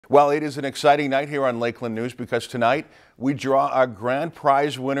Well, it is an exciting night here on Lakeland News because tonight we draw our grand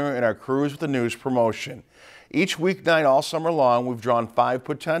prize winner in our Cruise with the News promotion. Each weeknight all summer long, we've drawn 5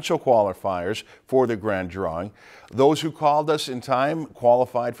 potential qualifiers for the grand drawing. Those who called us in time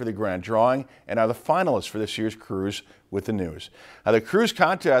qualified for the grand drawing and are the finalists for this year's Cruise with the News. Now, the cruise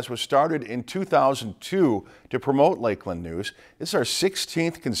contest was started in 2002 to promote Lakeland News. This is our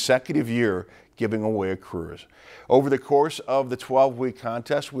 16th consecutive year giving away a cruise. Over the course of the 12-week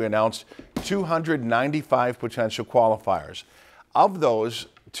contest, we announced 295 potential qualifiers. Of those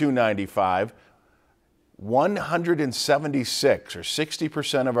 295, 176 or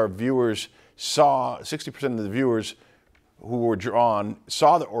 60% of our viewers saw, 60% of the viewers who were drawn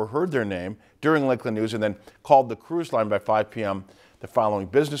saw or heard their name during Lakeland News and then called the cruise line by 5 p.m. the following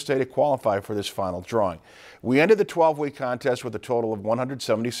business day to qualify for this final drawing. We ended the 12-week contest with a total of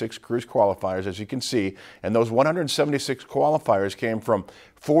 176 cruise qualifiers, as you can see, and those 176 qualifiers came from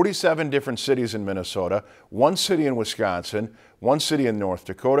 47 different cities in Minnesota, 1 city in Wisconsin, 1 city in North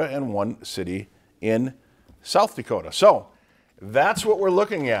Dakota, and 1 city in South Dakota. So that's what we're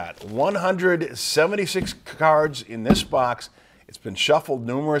looking at. 176 cards in this box. It's been shuffled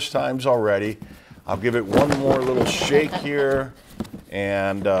numerous times already. I'll give it one more little shake here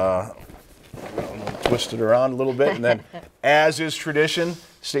and twist it around a little bit. And then, as is tradition,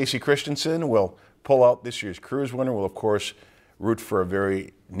 Stacy Christensen will pull out this year's cruise winner. We'll, of course, root for a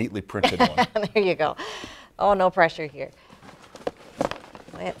very neatly printed one. There you go. Oh, no pressure here.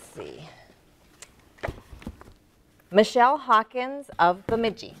 Let's see. Michelle Hawkins of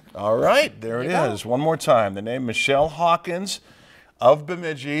Bemidji. All right, there it is. One more time. The name Michelle Hawkins of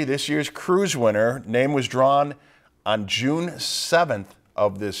Bemidji, this year's cruise winner. Name was drawn on June 7th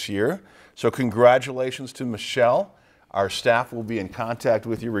of this year. So congratulations to Michelle. Our staff will be in contact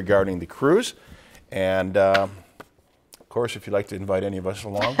with you regarding the cruise. And of course, if you'd like to invite any of us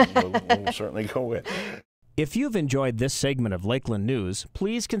along, we'll certainly go with. If you've enjoyed this segment of Lakeland News,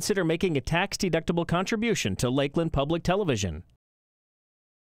 please consider making a tax-deductible contribution to Lakeland Public Television.